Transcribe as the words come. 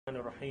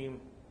الرحيم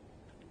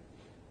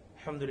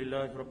الحمد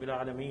لله رب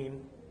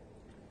العالمين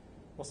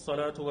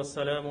والصلاة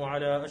والسلام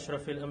على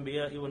أشرف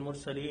الأنبياء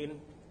والمرسلين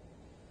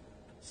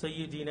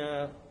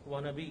سيدنا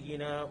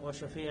ونبينا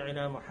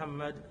وشفيعنا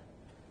محمد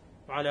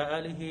وعلى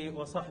آله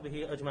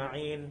وصحبه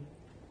أجمعين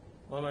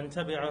ومن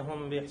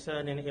تبعهم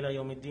بإحسان إلى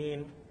يوم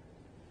الدين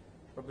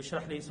رب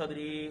اشرح لي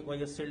صدري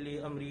ويسر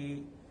لي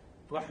أمري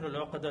واحلل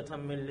عقدة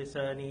من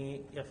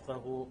لساني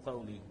يفقه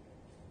قولي.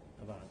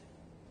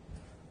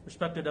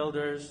 Respected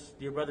elders,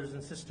 dear brothers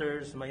and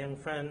sisters, my young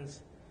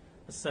friends,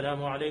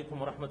 Assalamu alaikum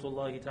wa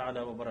rahmatullahi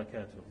ta'ala wa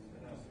barakatuh.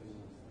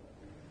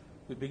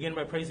 We begin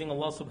by praising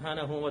Allah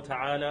subhanahu wa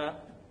ta'ala,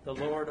 the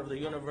Lord of the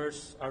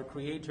universe, our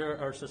creator,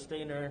 our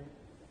sustainer,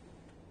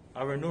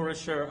 our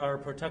nourisher, our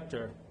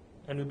protector.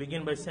 And we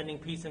begin by sending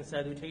peace and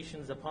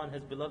salutations upon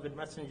his beloved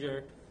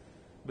messenger,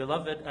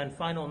 beloved and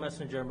final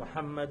messenger,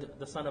 Muhammad,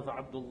 the son of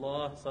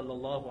Abdullah,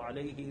 sallallahu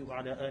alayhi wa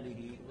ala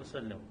alihi wa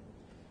sallam.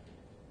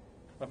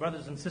 My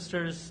brothers and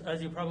sisters,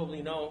 as you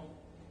probably know,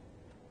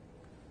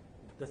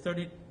 the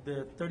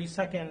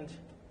 32nd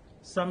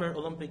Summer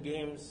Olympic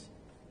Games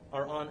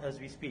are on as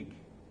we speak.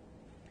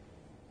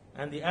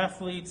 And the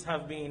athletes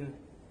have been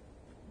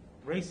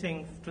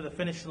racing to the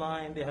finish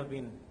line, they have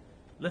been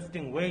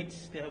lifting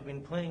weights, they have been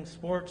playing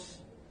sports,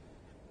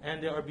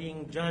 and they are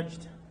being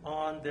judged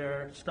on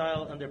their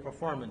style and their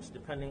performance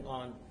depending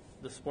on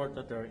the sport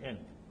that they're in.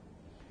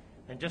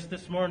 And just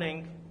this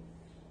morning,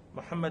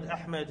 Muhammad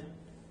Ahmed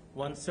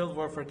won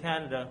silver for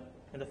Canada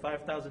in the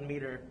 5,000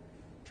 meter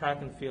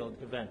track and field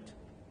event.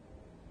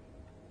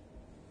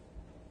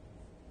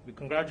 We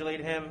congratulate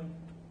him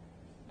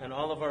and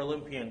all of our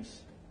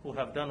Olympians who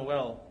have done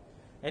well,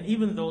 and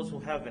even those who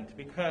haven't,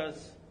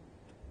 because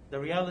the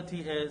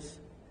reality is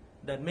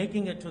that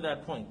making it to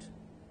that point,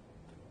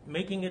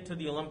 making it to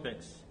the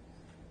Olympics,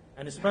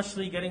 and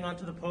especially getting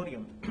onto the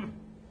podium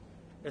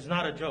is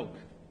not a joke.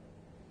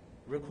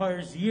 It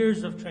requires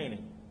years of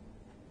training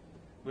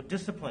with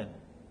discipline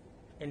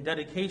and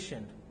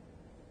dedication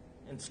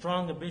and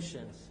strong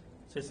ambitions.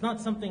 So it's not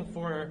something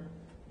for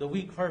the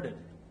weak-hearted.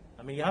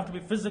 I mean, you have to be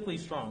physically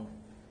strong,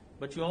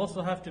 but you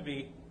also have to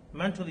be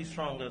mentally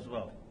strong as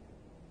well.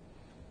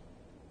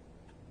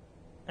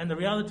 And the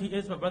reality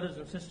is, my brothers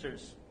and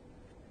sisters,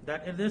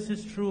 that this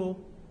is true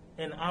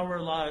in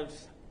our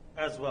lives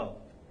as well.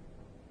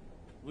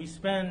 We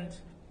spend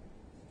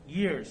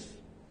years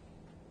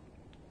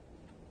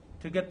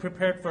to get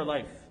prepared for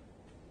life.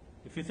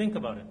 If you think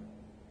about it,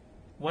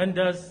 when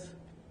does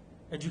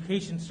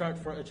education start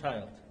for a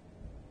child?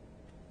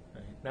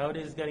 Right. Now it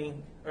is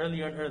getting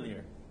earlier and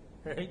earlier,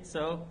 right?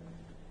 So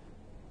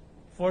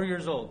 4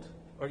 years old,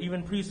 or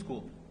even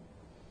preschool.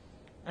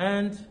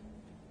 And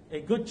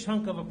a good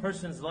chunk of a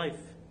person's life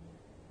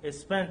is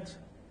spent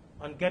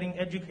on getting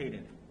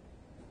educated.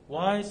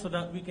 Why? So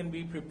that we can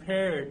be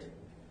prepared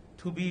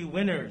to be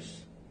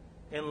winners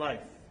in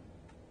life.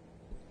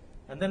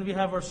 And then we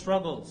have our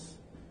struggles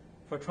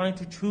for trying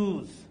to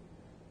choose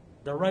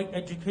the right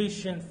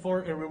education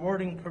for a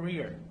rewarding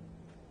career,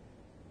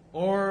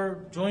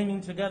 or joining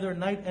together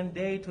night and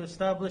day to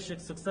establish a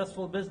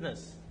successful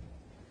business,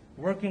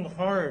 working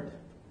hard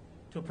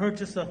to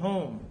purchase a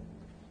home,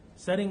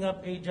 setting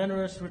up a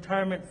generous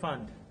retirement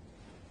fund,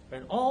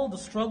 and all the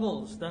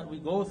struggles that we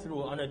go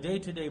through on a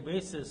day-to-day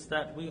basis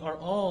that we are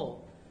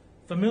all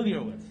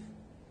familiar with.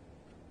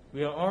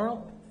 We are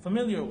all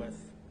familiar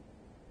with.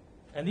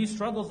 And these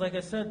struggles, like I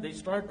said, they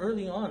start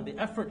early on. The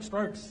effort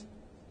starts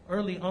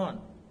early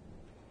on.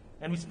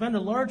 And we spend a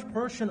large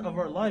portion of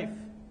our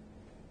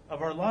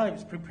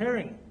lives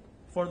preparing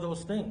for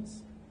those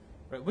things,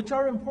 right, which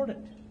are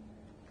important.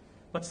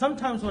 But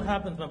sometimes what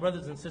happens, my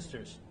brothers and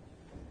sisters,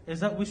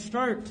 is that we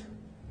start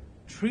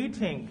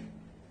treating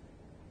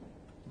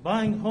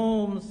buying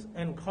homes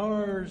and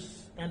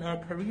cars and our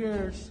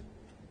careers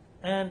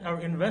and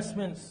our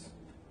investments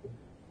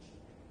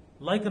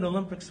like an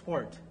Olympic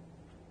sport.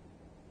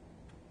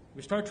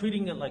 We start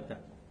treating it like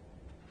that.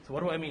 So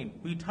what do I mean?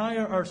 We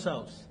tire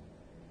ourselves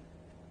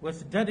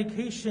with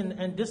dedication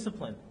and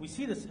discipline. We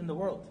see this in the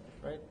world,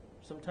 right?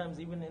 Sometimes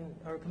even in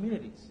our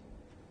communities.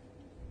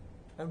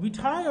 And we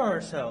tire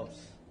ourselves,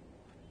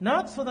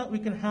 not so that we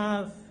can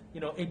have,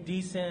 a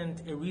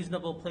decent, a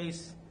reasonable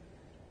place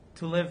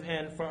to live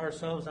in for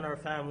ourselves and our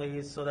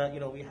families, so that,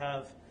 we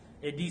have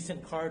a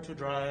decent car to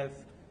drive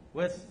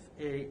with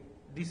a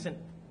decent,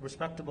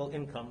 respectable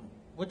income,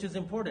 which is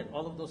important.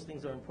 All of those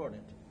things are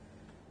important.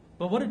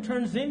 But what it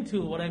turns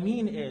into, what I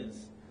mean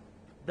is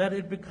that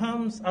it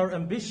becomes our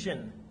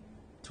ambition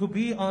to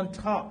be on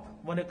top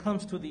when it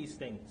comes to these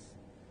things.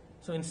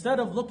 So instead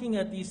of looking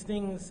at these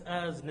things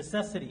as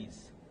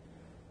necessities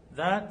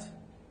that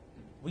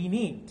we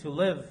need to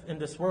live in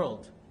this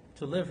world,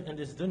 to live in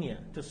this dunya,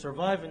 to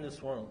survive in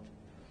this world,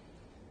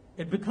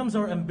 it becomes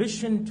our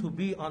ambition to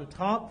be on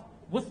top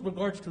with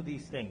regards to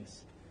these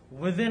things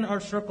within our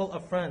circle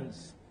of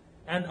friends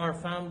and our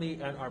family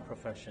and our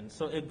profession.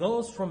 So it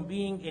goes from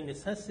being a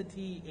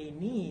necessity, a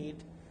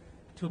need,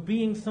 to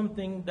being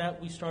something that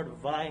we start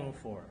vying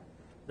for,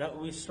 that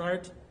we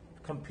start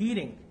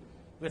competing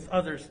with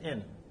others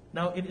in.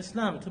 Now in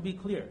Islam, to be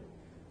clear,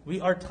 we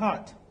are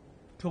taught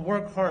to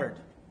work hard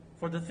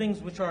for the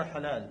things which are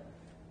halal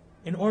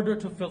in order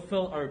to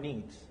fulfill our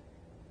needs.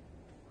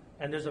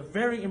 And there's a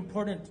very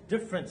important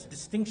difference,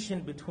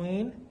 distinction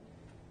between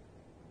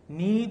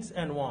needs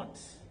and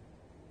wants.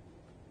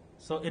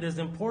 So it is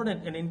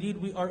important, and indeed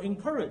we are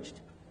encouraged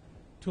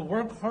to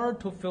work hard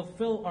to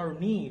fulfill our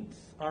needs,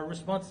 our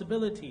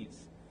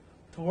responsibilities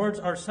towards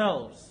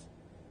ourselves,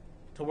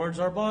 towards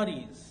our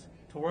bodies,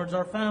 towards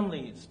our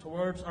families,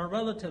 towards our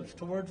relatives,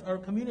 towards our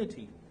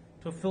community,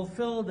 to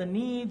fulfill the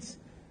needs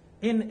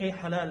in a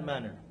halal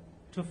manner,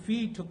 to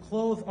feed, to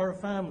clothe our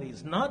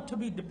families, not to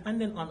be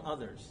dependent on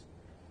others.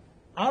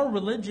 Our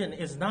religion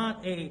is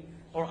not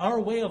or our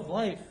way of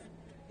life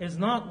is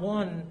not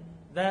one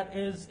that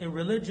is a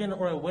religion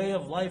or a way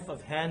of life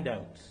of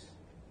handouts.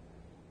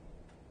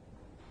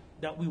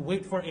 That we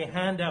wait for a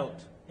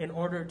handout in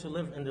order to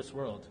live in this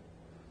world.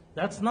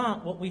 That's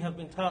not what we have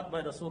been taught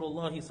by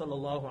Rasulullah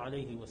sallallahu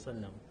alaihi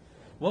wasallam.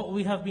 What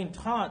we have been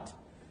taught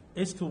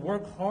is to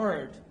work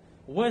hard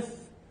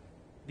with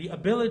the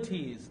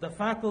abilities, the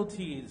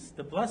faculties,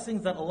 the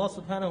blessings that Allah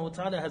subhanahu wa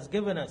ta'ala has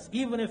given us,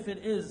 even if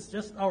it is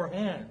just our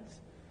hands.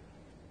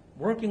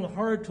 Working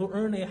hard to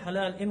earn a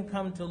halal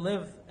income to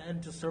live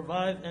and to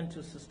survive and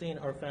to sustain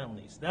our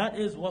families. That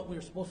is what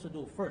we're supposed to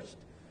do first.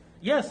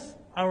 Yes,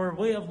 our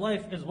way of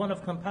life is one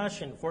of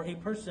compassion for a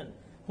person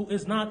who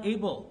is not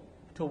able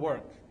to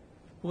work,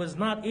 who is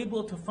not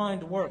able to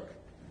find work,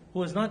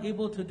 who is not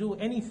able to do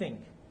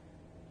anything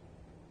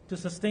to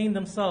sustain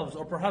themselves,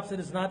 or perhaps it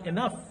is not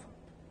enough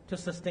to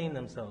sustain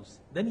themselves.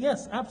 Then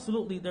yes,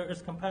 absolutely there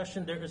is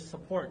compassion, there is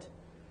support,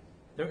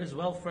 there is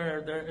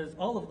welfare, there is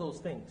all of those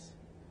things.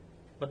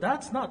 But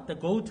that's not the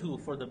go-to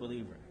for the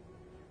believer.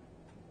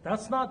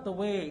 That's not the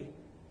way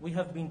we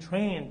have been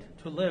trained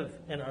to live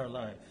in our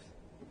lives.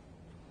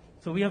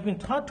 So we have been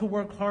taught to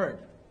work hard,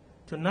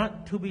 to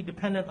not to be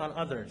dependent on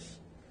others,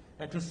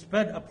 and to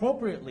spend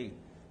appropriately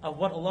of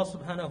what Allah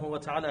subhanahu wa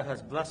ta'ala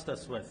has blessed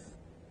us with.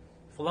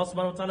 If Allah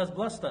subhanahu wa ta'ala has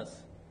blessed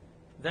us,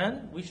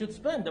 then we should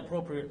spend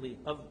appropriately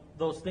of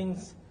those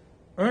things,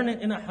 earn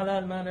it in a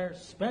halal manner,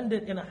 spend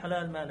it in a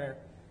halal manner,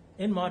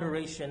 in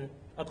moderation,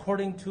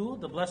 according to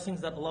the blessings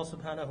that Allah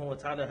subhanahu wa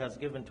ta'ala has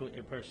given to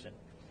a person.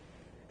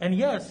 And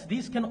yes,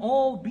 these can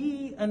all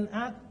be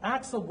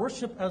acts of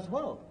worship as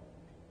well.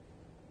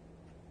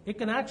 It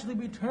can actually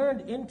be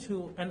turned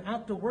into an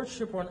act of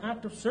worship or an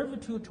act of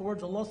servitude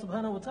towards Allah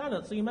subhanahu wa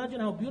ta'ala. So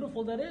imagine how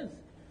beautiful that is.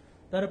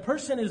 That a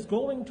person is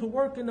going to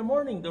work in the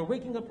morning, they're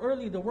waking up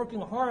early, they're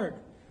working hard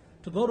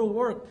to go to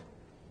work,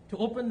 to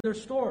open their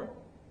store,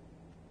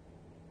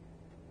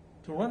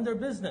 to run their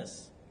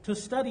business, to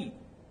study.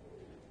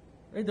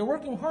 Right? They're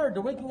working hard,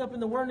 they're waking up in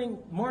the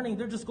morning,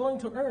 they're just going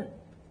to earn.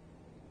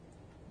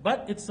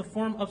 But it's a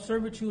form of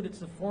servitude,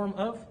 it's a form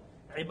of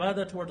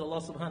ibadah towards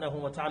Allah subhanahu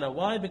wa ta'ala.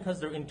 Why?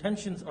 Because their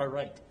intentions are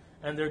right.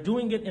 And they're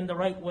doing it in the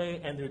right way,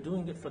 and they're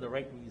doing it for the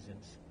right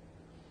reasons.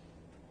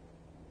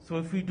 So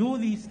if we do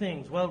these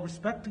things while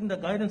respecting the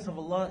guidance of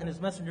Allah and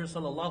His Messenger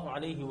sallallahu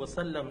alaihi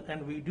wasallam,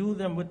 and we do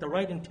them with the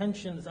right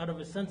intentions out of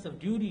a sense of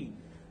duty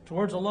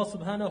towards Allah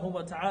subhanahu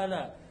wa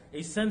ta'ala,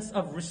 a sense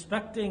of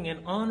respecting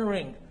and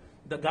honoring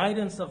the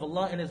guidance of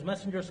Allah and His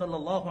Messenger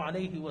sallallahu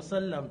alaihi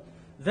wasallam,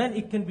 then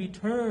it can be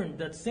turned,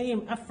 that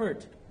same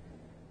effort,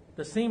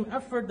 the same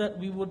effort that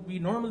we would be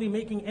normally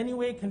making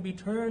anyway, can be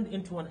turned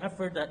into an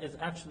effort that is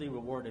actually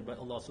rewarded by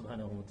Allah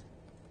subhanahu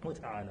wa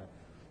ta'ala.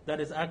 That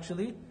is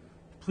actually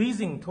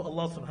pleasing to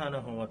Allah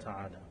subhanahu wa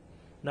ta'ala.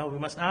 Now we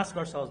must ask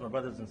ourselves, my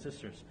brothers and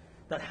sisters,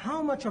 that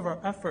how much of our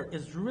effort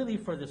is really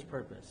for this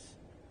purpose?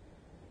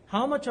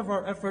 How much of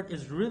our effort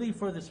is really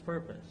for this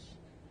purpose?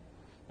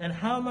 And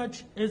how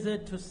much is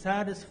it to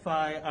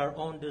satisfy our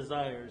own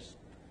desires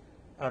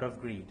out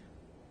of greed?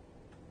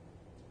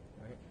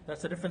 Right?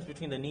 That's the difference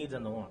between the needs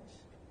and the wants.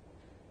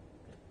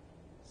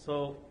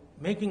 So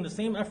making the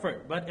same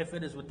effort, but if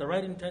it is with the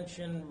right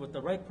intention, with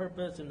the right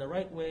purpose, in the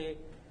right way,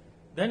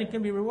 then it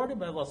can be rewarded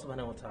by Allah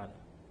subhanahu wa ta'ala.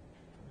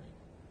 Right?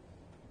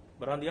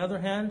 But on the other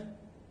hand,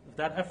 if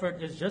that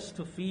effort is just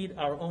to feed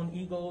our own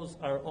egos,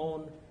 our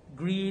own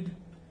greed,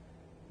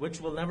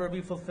 which will never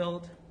be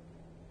fulfilled,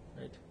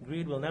 right?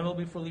 Greed will never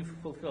be fully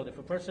fulfilled. If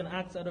a person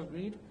acts out of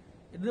greed,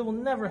 they will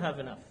never have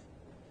enough.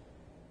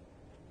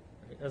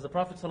 Right? As the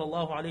Prophet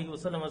sallallahu alaihi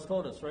wasallam has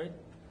told us, right?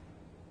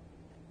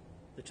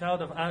 The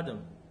child of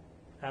Adam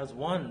has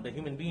one, the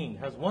human being,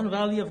 has one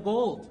valley of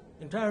gold,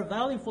 entire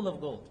valley full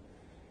of gold.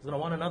 He's going to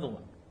want another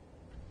one.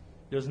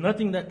 There's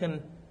nothing that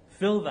can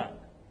fill that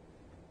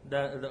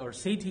or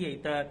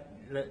satiate that,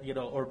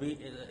 or be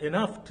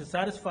enough to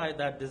satisfy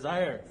that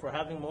desire for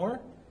having more.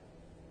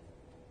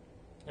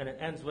 And it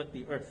ends with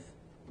the earth,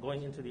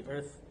 going into the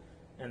earth,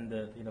 and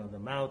the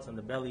mouths and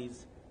the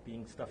bellies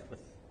being stuffed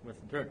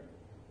with dirt,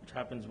 which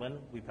happens when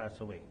we pass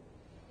away.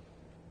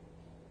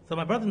 So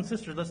my brothers and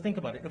sisters, let's think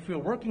about it. If we're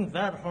working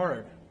that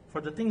hard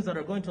for the things that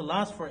are going to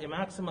last for a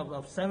maximum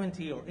of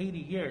 70 or 80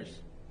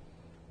 years,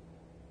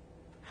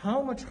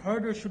 how much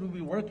harder should we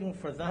be working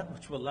for that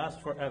which will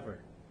last forever?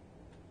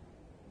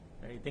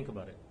 Right? Think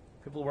about it.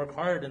 People work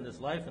hard in this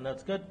life, and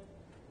that's good.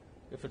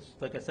 if it's,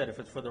 like I said, if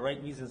it's for the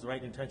right reasons,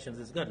 right intentions,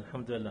 it's good,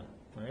 alhamdulillah,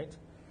 right?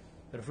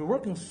 But if we're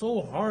working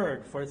so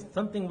hard for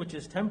something which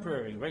is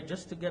temporary, right,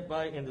 just to get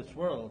by in this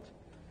world,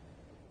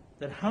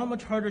 then how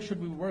much harder should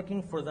we be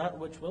working for that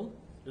which will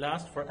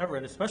last forever?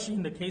 And especially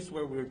in the case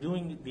where we're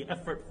doing the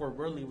effort for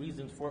worldly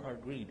reasons, for our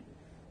greed,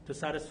 to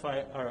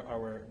satisfy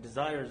our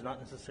desires, not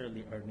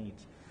necessarily our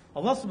needs.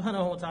 Allah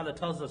subhanahu wa ta'ala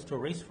tells us to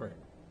race for it.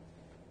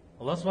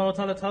 Allah subhanahu wa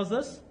ta'ala tells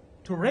us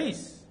to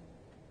race.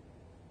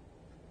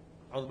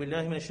 أعوذ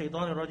بالله من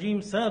الشيطان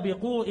الرجيم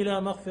سابقوا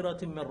إلى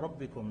مغفرة من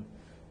ربكم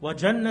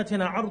وجنة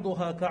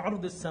عرضها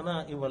كعرض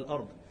السماء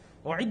والأرض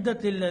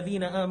أعدت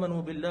للذين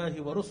آمنوا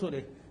بالله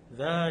ورسله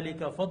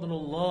ذلك فضل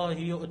الله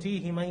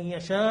يؤتيه من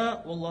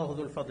يشاء والله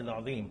ذو الفضل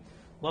العظيم.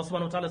 Allah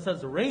subhanahu wa ta'ala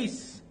says,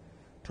 race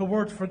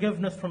towards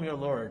forgiveness from your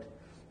Lord,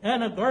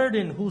 and a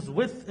garden whose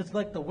width is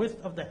like the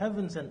width of the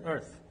heavens and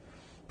earth,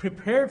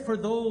 prepared for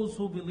those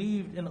who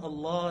believed in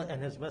Allah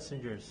and His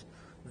messengers.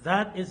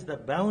 That is the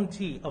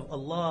bounty of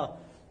Allah,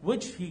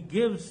 which He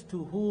gives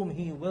to whom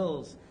He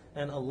wills,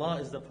 and Allah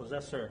is the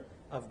possessor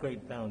of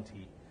great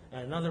bounty.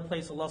 And another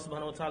place Allah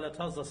subhanahu wa ta'ala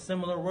tells us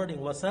similar wording,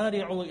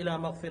 وَسَارِعُوا إِلَى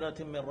مَغْفِرَةٍ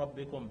مِّن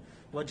رَبِّكُمْ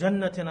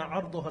وَجَنَّةٍ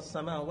عَرْضُهَا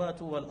السَّمَاوَاتُ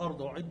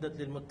وَالْأَرْضُ عِدَّةٍ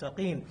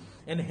لِلْمُتَّقِينَ.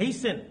 And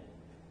hasten,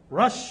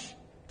 rush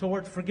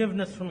towards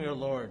forgiveness from your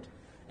Lord,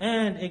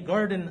 and a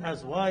garden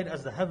as wide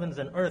as the heavens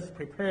and earth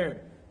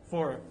prepared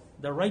for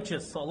the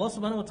righteous. So Allah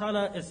subhanahu wa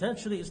ta'ala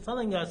essentially is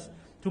telling us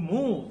to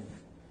move,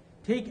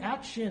 take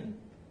action,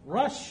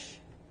 rush.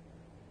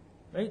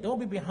 Right? Don't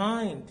be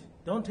behind.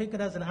 Don't take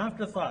it as an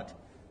afterthought.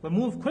 But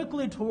move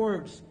quickly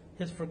towards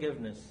His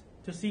forgiveness,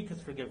 to seek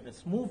His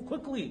forgiveness. Move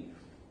quickly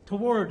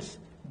towards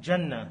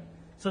Jannah.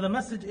 So the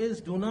message is,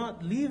 do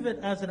not leave it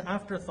as an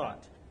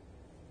afterthought.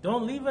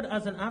 Don't leave it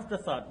as an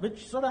afterthought,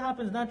 which sort of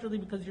happens naturally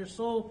because you're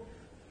so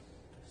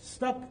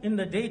stuck in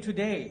the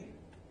day-to-day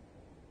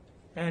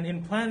and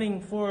in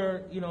planning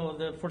for,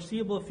 the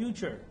foreseeable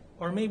future,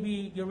 or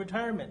maybe your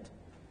retirement.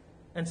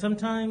 And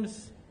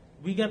sometimes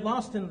we get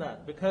lost in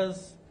that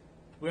because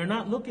we're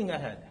not looking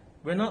ahead.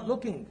 We're not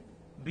looking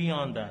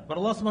beyond that. But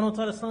Allah subhanahu wa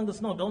ta'ala is telling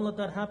us, no, don't let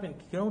that happen.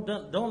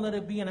 Don't let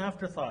it be an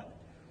afterthought.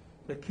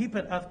 But keep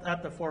it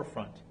at the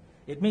forefront.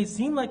 It may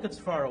seem like it's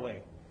far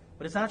away,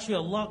 but it's actually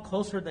a lot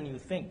closer than you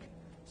think.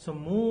 So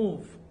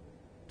move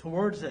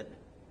towards it.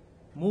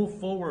 Move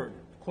forward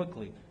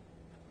quickly.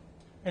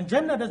 And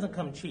Jannah doesn't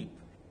come cheap.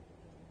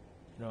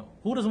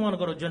 Who doesn't want to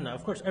go to Jannah?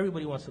 Of course,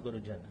 everybody wants to go to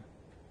Jannah.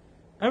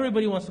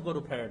 Everybody wants to go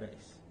to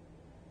paradise.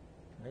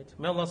 Right?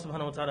 May Allah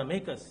subhanahu wa ta'ala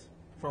make us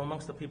from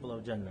amongst the people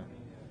of Jannah.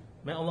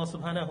 May Allah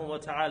subhanahu wa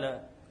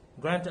ta'ala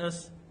grant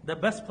us the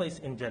best place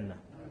in Jannah.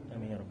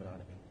 Ameen ya Rabbil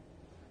Alameen.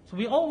 So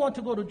we all want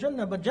to go to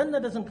Jannah, but Jannah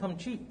doesn't come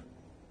cheap.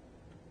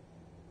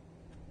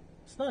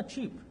 It's not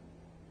cheap.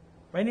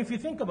 Right? And if you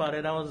think about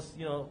it, I was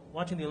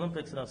watching the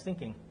Olympics and I was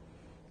thinking,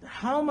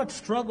 how much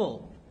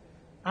struggle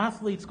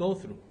athletes go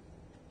through.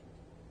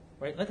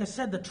 Right? Like I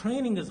said, the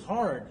training is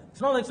hard.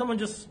 It's not like someone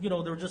just, they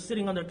were just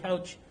sitting on their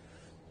couch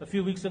a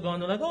few weeks ago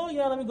and they're like, oh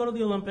yeah, let me go to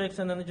the Olympics,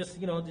 and then they just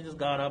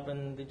got up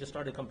and they just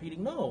started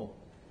competing. No.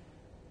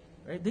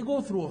 Right? They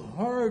go through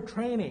hard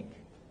training.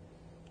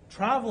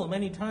 Travel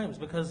many times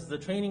because the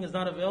training is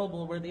not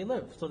available where they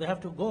live. So they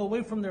have to go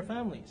away from their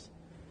families.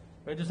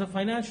 Right? There's a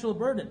financial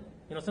burden.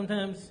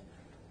 Sometimes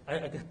I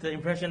get the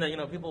impression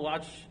that, people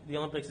watch the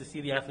Olympics to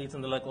see the athletes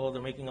and they're like, oh,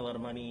 they're making a lot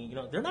of money.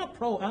 They're not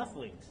pro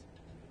athletes.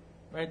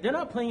 Right? They're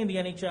not playing in the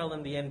NHL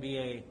and the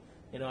NBA,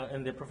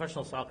 and the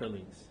professional soccer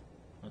leagues.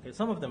 Okay,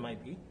 some of them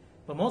might be,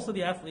 but most of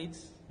the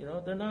athletes,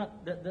 they're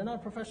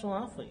not professional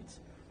athletes.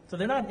 So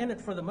they're not in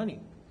it for the money.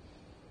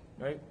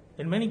 Right?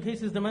 In many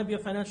cases, there might be a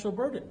financial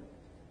burden,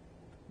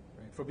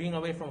 right, for being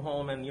away from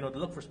home and, to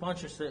look for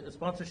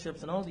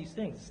sponsorships and all these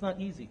things. It's not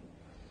easy.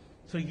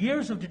 So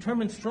years of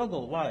determined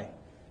struggle. Why?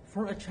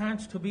 For a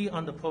chance to be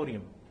on the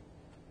podium.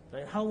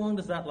 Right? How long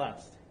does that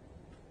last?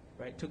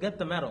 Right? To get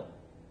the medal.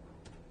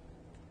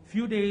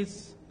 Few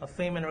days of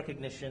fame and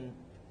recognition,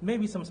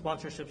 maybe some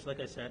sponsorships, like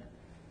I said,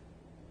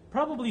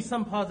 probably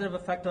some positive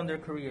effect on their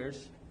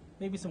careers,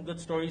 maybe some good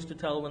stories to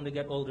tell when they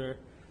get older,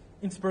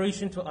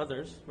 inspiration to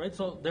others, right?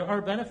 So there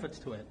are benefits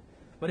to it.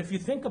 But if you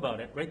think about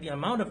it, right, the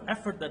amount of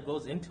effort that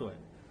goes into it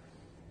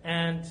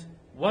and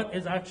what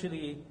is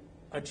actually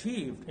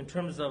achieved in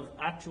terms of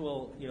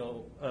actual,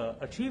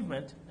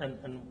 achievement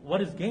and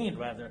what is gained,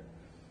 rather,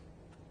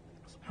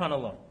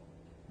 subhanAllah,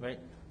 right?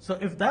 So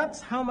if that's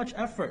how much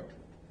effort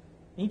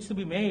needs to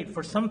be made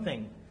for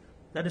something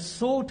that is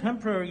so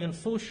temporary and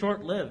so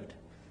short-lived,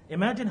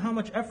 imagine how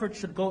much effort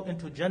should go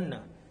into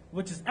Jannah,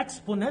 which is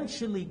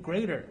exponentially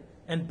greater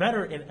and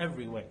better in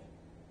every way.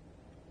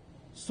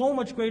 So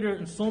much greater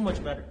and so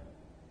much better.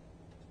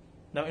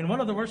 Now, in one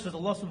of the verses,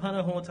 Allah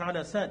subhanahu wa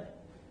ta'ala said,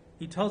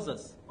 He tells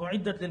us,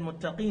 أُعِدَّتْ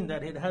لِلْمُتَّقِينَ,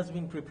 that it has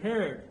been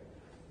prepared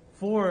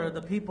for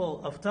the people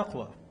of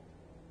taqwa.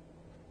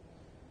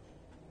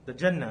 The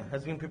Jannah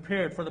has been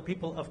prepared for the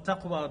people of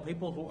taqwa,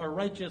 people who are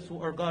righteous,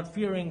 who are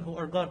God-fearing, who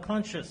are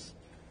God-conscious.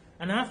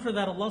 And after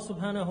that, Allah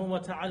subhanahu wa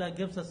ta'ala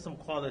gives us some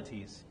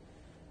qualities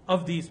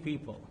of these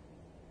people.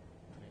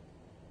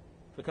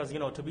 Because,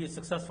 to be a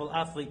successful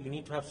athlete, you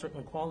need to have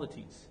certain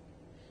qualities.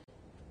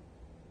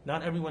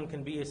 Not everyone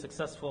can be a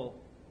successful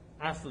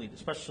athlete,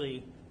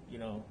 especially,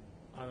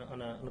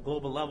 on a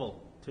global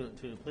level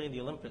to play in the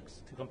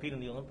Olympics, to compete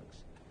in the Olympics.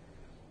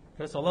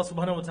 Okay, so Allah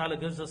subhanahu wa ta'ala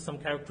gives us some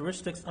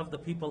characteristics of the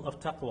people of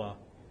taqwa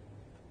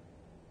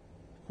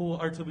who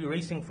are to be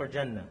racing for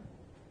Jannah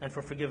and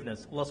for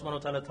forgiveness. Allah subhanahu wa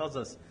ta'ala tells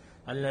us,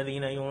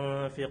 الَّذِينَ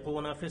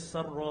يُنْفِقُونَ فِي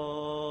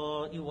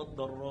السَّرَّاءِ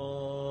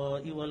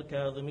وَالضَّرَّاءِ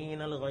وَالْكَاظِمِينَ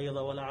الْغَيْظَ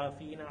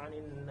وَالْعَافِينَ عَنِ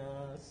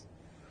النَّاسِ.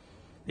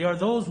 They are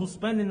those who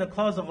spend in the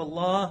cause of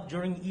Allah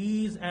during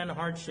ease and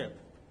hardship.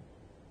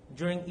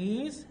 During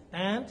ease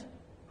and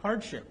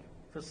hardship.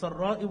 فِي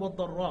السَّرَّاءِ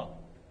وَالضَّرَّاءِ.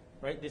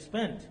 Right? They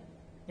spend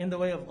in the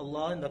way of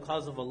Allah, in the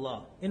cause of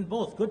Allah, in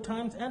both good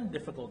times and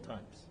difficult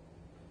times.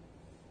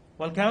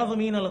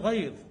 وَالْكَاظِمِينَ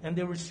الْغَيْظَ. And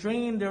they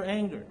restrain their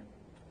anger.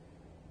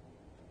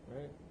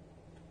 Right?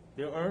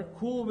 They are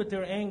cool with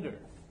their anger.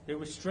 They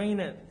restrain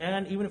it.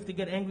 And even if they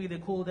get angry, they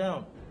cool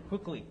down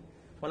quickly.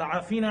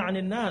 وَالْعَافِينَ عَنِ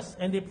النَّاسِ.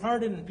 And they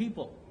pardon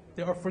people.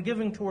 They are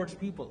forgiving towards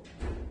people.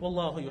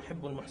 وَاللَّهُ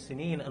يُحِبُّ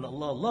الْمُحْسِنِينَ. And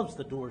Allah loves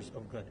the doers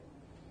of good.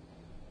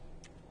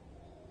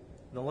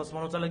 And Allah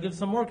subhanahu wa ta'ala gives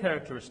some more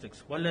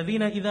characteristics.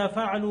 وَالَّذِينَ إِذَا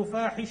فَعَلُوا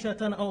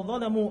فَاحِشَةً أَوْ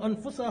ظَلَمُوا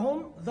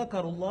أَنفُسَهُمْ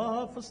ذَكَرُوا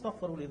اللَّهَ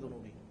فَاسْتَغْفَرُوا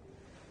لِذُنُوبِهِمْ.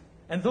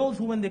 And those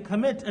who, when they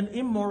commit an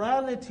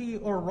immorality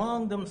or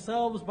wrong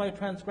themselves by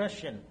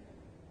transgression.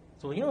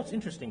 So it's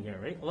interesting here,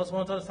 right? Allah subhanahu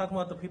wa ta'ala is talking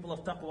about the people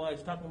of taqwa.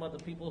 He's talking about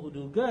the people who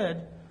do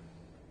good.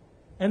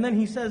 And then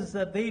He says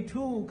that they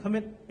too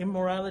commit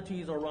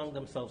immoralities or wrong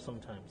themselves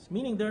sometimes.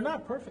 Meaning they're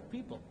not perfect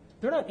people.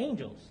 They're not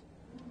angels.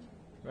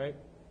 Right?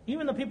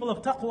 Even the people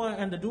of taqwa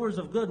and the doers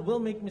of good will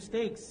make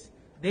mistakes.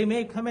 They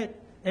may commit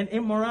an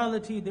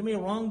immorality. They may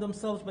wrong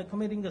themselves by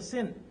committing a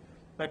sin,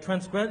 by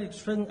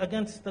transgressing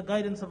against the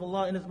guidance of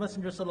Allah and His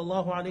Messenger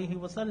sallallahu alaihi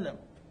wasallam.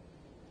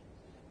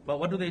 But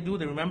what do? They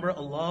remember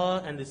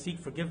Allah and they seek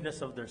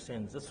forgiveness of their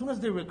sins. As soon as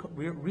they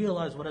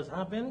realize what has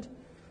happened,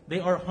 they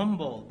are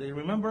humble. They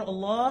remember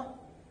Allah.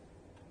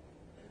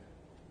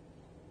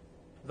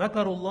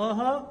 ذَكَرُوا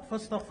اللَّهَ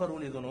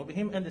فَاسْتَغْفَرُوا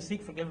لِذُنُوبِهِمْ. And they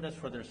seek forgiveness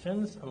for their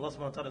sins. And Allah subhanahu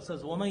wa ta'ala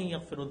says, وَمَنْ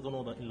يَغْفِرُ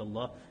الذُّنُوبَ إِلَّا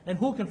اللَّهِ. And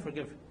who can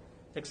forgive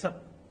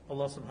except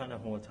Allah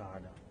subhanahu wa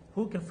ta'ala?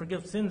 Who can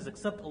forgive sins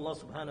except Allah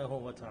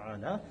subhanahu wa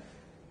ta'ala?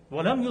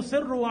 وَلَمْ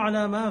يُصِرُّوا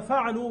عَلَى مَا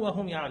فَعَلُوا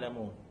وَهُمْ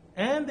يَعْلَمُونَ.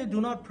 And they do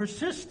not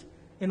persist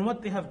in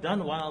what they have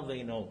done while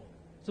they know.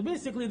 So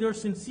basically, they're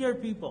sincere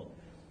people.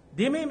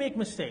 They may make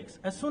mistakes.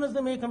 As soon as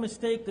they make a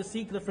mistake, they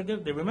seek the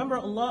forgiveness. They remember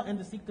Allah and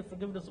they seek the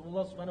forgiveness of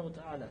Allah subhanahu wa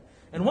ta'ala.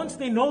 And once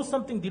they know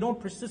something, they don't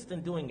persist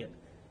in doing it.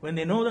 When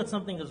they know that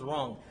something is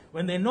wrong,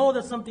 when they know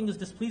that something is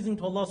displeasing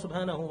to Allah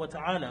subhanahu wa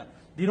ta'ala,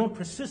 they don't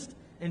persist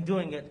in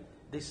doing it.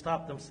 They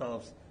stop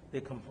themselves. They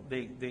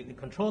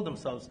control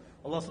themselves.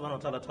 Allah subhanahu wa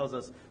ta'ala tells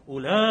us,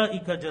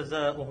 أُولَٰئِكَ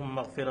جَزَاؤُهُمْ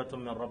مَغْفِرَةٌ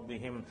مِّن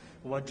رَبِّهِمْ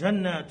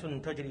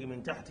وَجَنَّةٌ تَجْرِي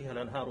مِن تَحْتِهَا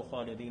الْأَنْهَارُ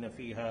خَالِدِينَ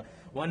فِيهَا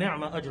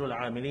وَنِعْمَ أَجْرُ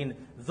الْعَامِلِينَ.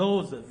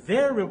 Those,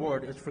 their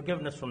reward is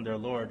forgiveness from their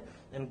Lord,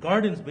 and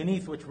gardens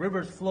beneath which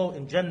rivers flow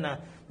in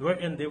Jannah,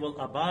 wherein they will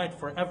abide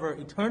forever,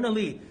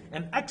 eternally,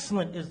 and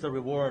excellent is the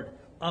reward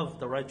of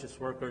the righteous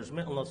workers.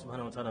 May Allah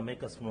subhanahu wa ta'ala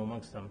make us from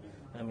amongst them.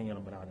 Ameen ya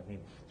Rabbil Alameen.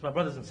 So my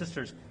brothers and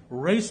sisters,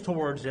 race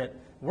towards it.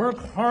 Work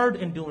hard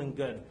in doing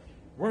good.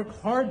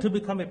 Work hard to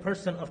become a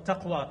person of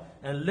taqwa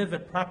and live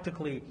it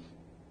practically.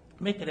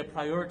 Make it a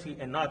priority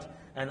and not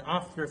an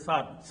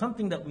afterthought.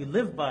 Something that we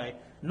live by,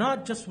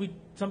 not just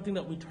something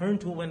that we turn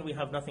to when we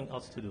have nothing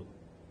else to do.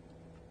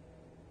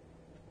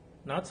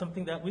 Not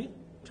something that we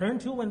turn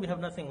to when we have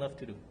nothing left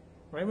to do.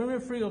 Right? When we're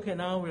free, okay,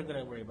 now we're going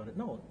to worry about it.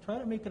 No, try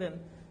to make it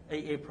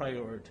a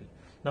priority.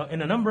 Now,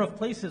 in a number of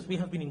places, we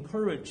have been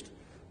encouraged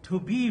to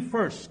be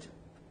first.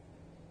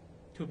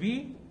 To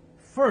be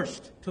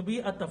first. To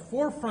be at the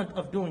forefront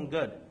of doing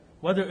good.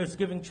 Whether it's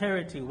giving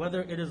charity,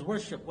 whether it is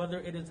worship, whether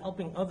it is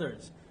helping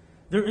others.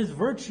 There is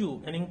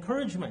virtue and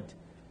encouragement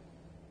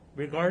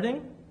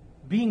regarding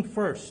being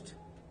first.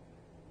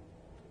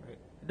 Right?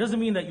 It doesn't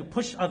mean that you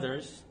push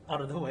others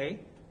out of the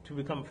way to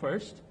become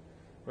first.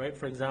 Right?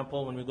 For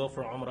example, when we go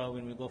for Umrah,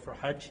 when we go for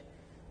Hajj,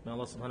 may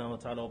Allah subhanahu wa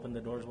ta'ala open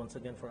the doors once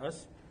again for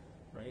us.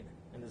 Right?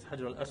 And there's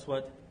Hajar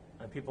al-Aswad,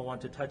 and people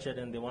want to touch it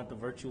and they want the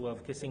virtue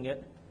of kissing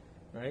it.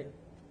 Right?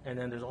 And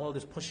then there's all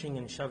this pushing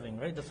and shoving,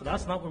 right? So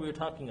that's not what we're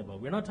talking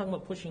about. We're not talking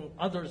about pushing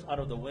others out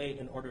of the way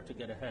in order to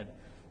get ahead.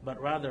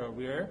 But rather,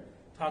 we're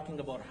talking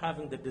about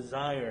having the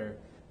desire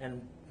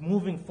and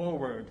moving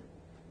forward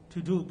to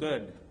do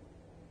good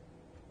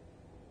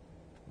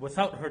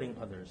without hurting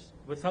others,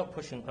 without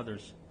pushing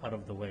others out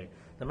of the way.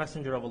 The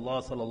Messenger of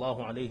Allah sallallahu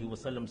alaihi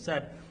wasallam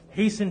said,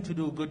 hasten to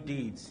do good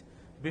deeds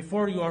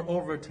before you are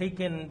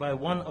overtaken by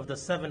one of the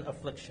 7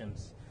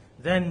 afflictions.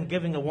 Then,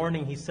 giving a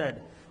warning, he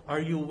said,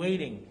 are you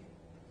waiting?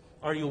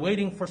 Are you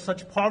waiting for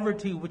such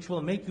poverty which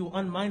will make you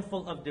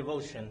unmindful of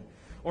devotion,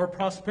 or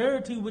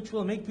prosperity which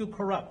will make you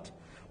corrupt,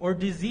 or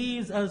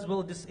disease as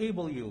will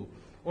disable you,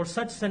 or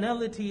such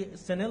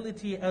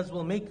senility as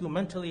will make you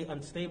mentally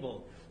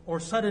unstable,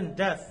 or sudden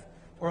death,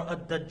 or a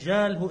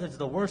Dajjal who is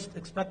the worst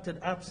expected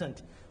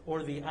absent,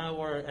 or the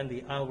hour, and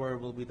the hour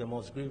will be the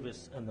most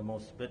grievous and the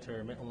most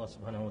bitter. May Allah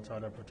subhanahu wa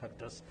ta'ala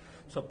protect us.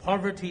 So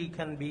poverty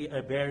can be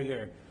a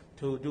barrier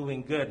to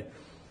doing good.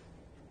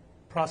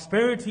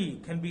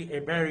 Prosperity can be a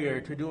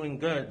barrier to doing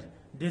good.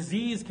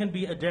 Disease can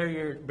be a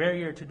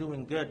barrier to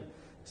doing good.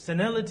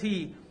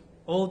 Senility,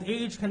 old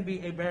age can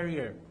be a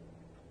barrier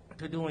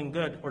to doing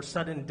good, or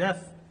sudden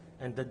death,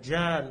 and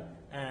Dajjal,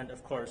 and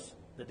of course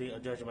the Day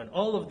of Judgment.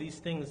 All of these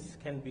things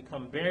can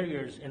become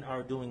barriers in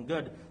our doing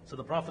good. So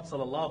the Prophet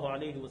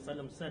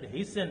ﷺ said,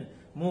 hasten,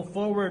 move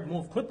forward,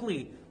 move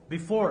quickly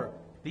before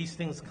these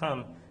things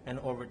come and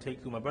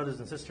overtake you. My brothers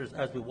and sisters,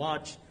 as we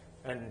watch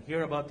and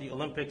hear about the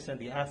Olympics and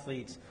the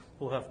athletes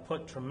who have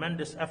put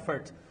tremendous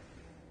effort,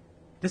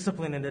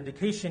 discipline, and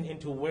dedication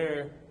into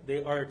where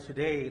they are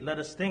today, let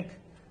us think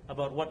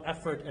about what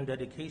effort and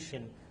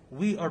dedication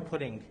we are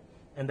putting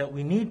and that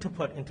we need to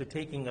put into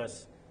taking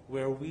us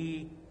where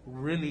we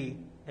really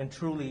and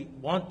truly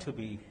want to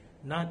be,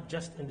 not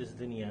just in this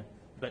dunya,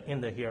 but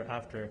in the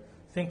hereafter.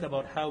 Think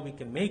about how we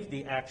can make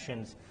the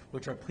actions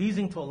which are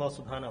pleasing to Allah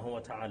subhanahu wa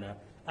ta'ala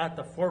at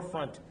the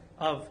forefront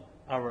of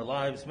our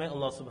lives. May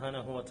Allah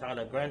subhanahu wa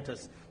ta'ala grant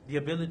us the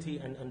ability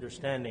and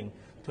understanding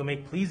to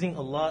make pleasing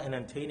Allah and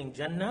attaining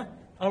Jannah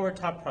our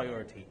top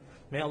priority.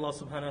 May Allah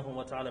subhanahu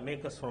wa ta'ala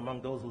make us from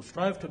among those who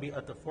strive to be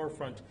at the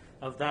forefront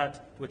of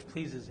that which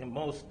pleases Him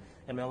most.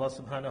 And may Allah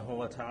subhanahu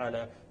wa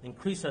ta'ala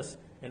increase us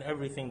in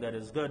everything that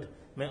is good.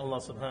 May Allah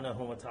subhanahu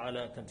wa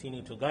ta'ala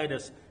continue to guide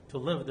us to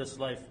live this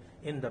life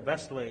in the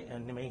best way,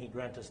 and may He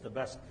grant us the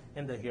best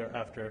in the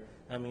hereafter.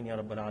 Ameen ya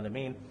Rabbal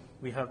Alameen.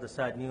 We have the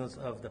sad news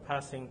of the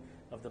passing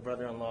of the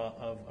brother-in-law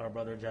of our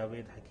brother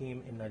Javed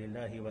Hakim. Inna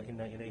lillahi wa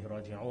inna ilayhi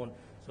raji'un.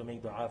 So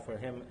make dua for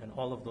him and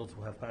all of those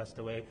who have passed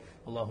away.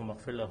 Allahumma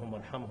ighfir lahum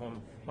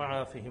warhamhum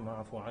wa'afihim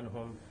wa'afu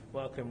anhum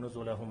وأكرم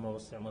نزلهم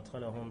ووسع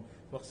مدخلهم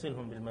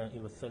واغسلهم بالماء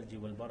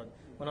والثلج والبرد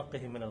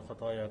ونقهم من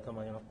الخطايا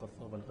كما ينقى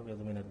الثوب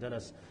الأبيض من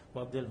الدنس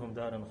وأبدلهم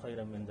دارا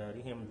خيرا من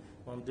دارهم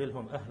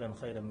وأبدلهم أهلا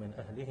خيرا من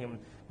أهلهم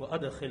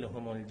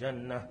وأدخلهم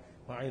الجنة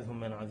وأعذهم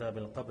من عذاب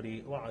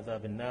القبر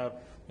وعذاب النار.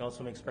 We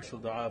also make special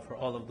dua for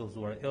all of those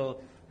who are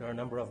ill. There are a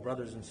number of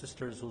brothers and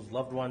sisters whose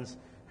loved ones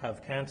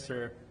have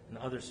cancer and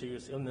other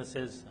serious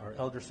illnesses. Our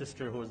elder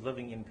sister who is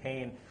living in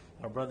pain,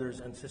 our brothers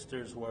and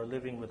sisters who are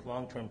living with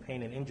long-term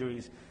pain and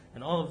injuries,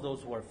 and all of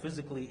those who are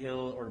physically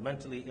ill or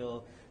mentally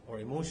ill or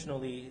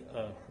emotionally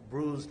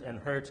bruised and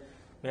hurt.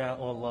 May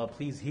Allah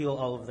please heal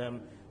all of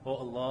them. O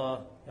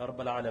Allah, Ya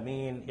Rabbal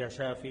Alameen, Ya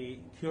Shafi,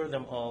 cure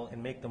them all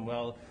and make them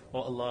well.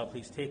 O Allah,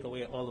 please take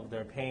away all of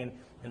their pain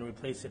and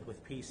replace it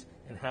with peace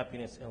and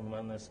happiness and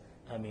wellness.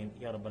 Ameen,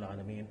 Ya Rabbal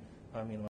Alameen. Ameen.